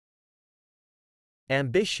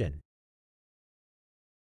Ambition.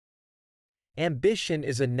 Ambition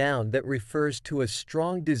is a noun that refers to a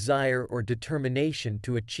strong desire or determination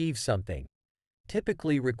to achieve something,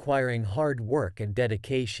 typically requiring hard work and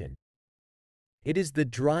dedication. It is the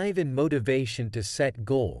drive and motivation to set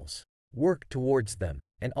goals, work towards them,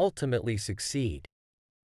 and ultimately succeed.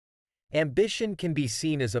 Ambition can be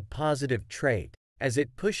seen as a positive trait, as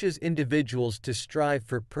it pushes individuals to strive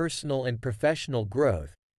for personal and professional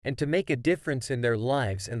growth, and to make a difference in their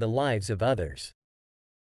lives and the lives of others.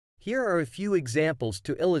 Here are a few examples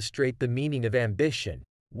to illustrate the meaning of ambition.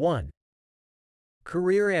 1.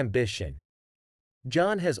 Career ambition.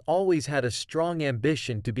 John has always had a strong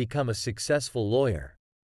ambition to become a successful lawyer.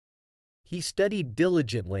 He studied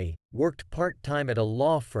diligently, worked part-time at a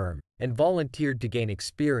law firm, and volunteered to gain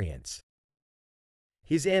experience.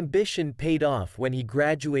 His ambition paid off when he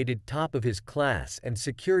graduated top of his class and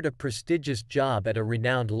secured a prestigious job at a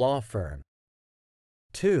renowned law firm.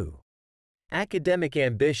 2. Academic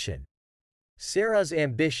ambition. Sarah's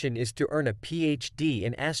ambition is to earn a Ph.D.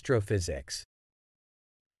 in astrophysics.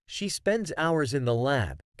 She spends hours in the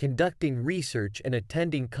lab, conducting research and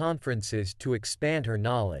attending conferences to expand her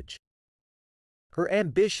knowledge. Her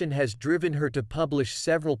ambition has driven her to publish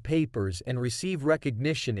several papers and receive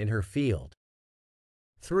recognition in her field.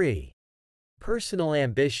 3. Personal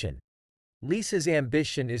ambition. Lisa's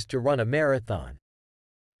ambition is to run a marathon.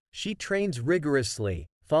 She trains rigorously,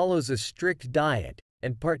 follows a strict diet,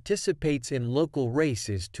 and participates in local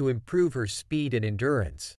races to improve her speed and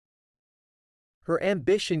endurance. Her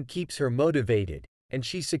ambition keeps her motivated, and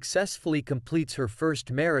she successfully completes her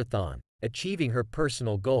first marathon, achieving her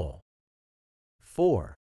personal goal.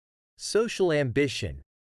 4. Social ambition.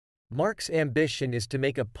 Mark's ambition is to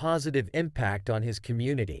make a positive impact on his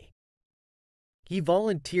community. He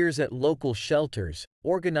volunteers at local shelters,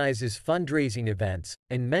 organizes fundraising events,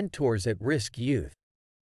 and mentors at-risk youth.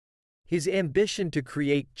 His ambition to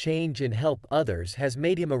create change and help others has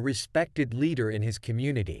made him a respected leader in his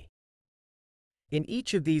community. In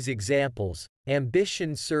each of these examples,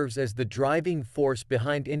 ambition serves as the driving force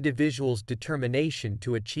behind individuals' determination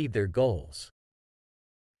to achieve their goals.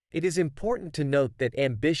 It is important to note that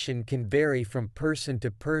ambition can vary from person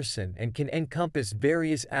to person and can encompass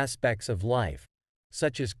various aspects of life,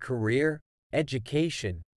 such as career,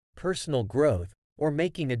 education, personal growth, or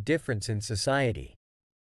making a difference in society.